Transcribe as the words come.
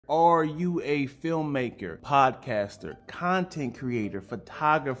Are you a filmmaker, podcaster, content creator,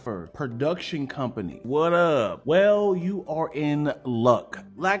 photographer, production company? What up? Well, you are in luck.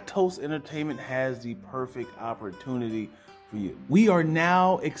 Lactose Entertainment has the perfect opportunity for you. We are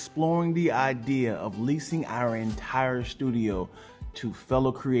now exploring the idea of leasing our entire studio to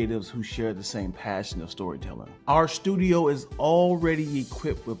fellow creatives who share the same passion of storytelling. Our studio is already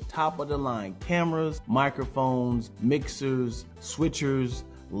equipped with top-of-the-line cameras, microphones, mixers, switchers,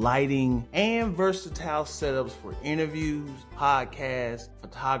 lighting, and versatile setups for interviews, podcasts,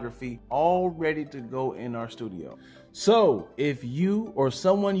 photography, all ready to go in our studio. So if you or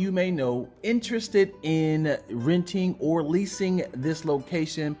someone you may know interested in renting or leasing this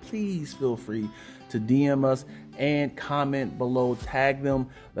location, please feel free to DM us and comment below, tag them,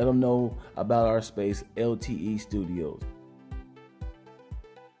 let them know about our space, LTE Studios.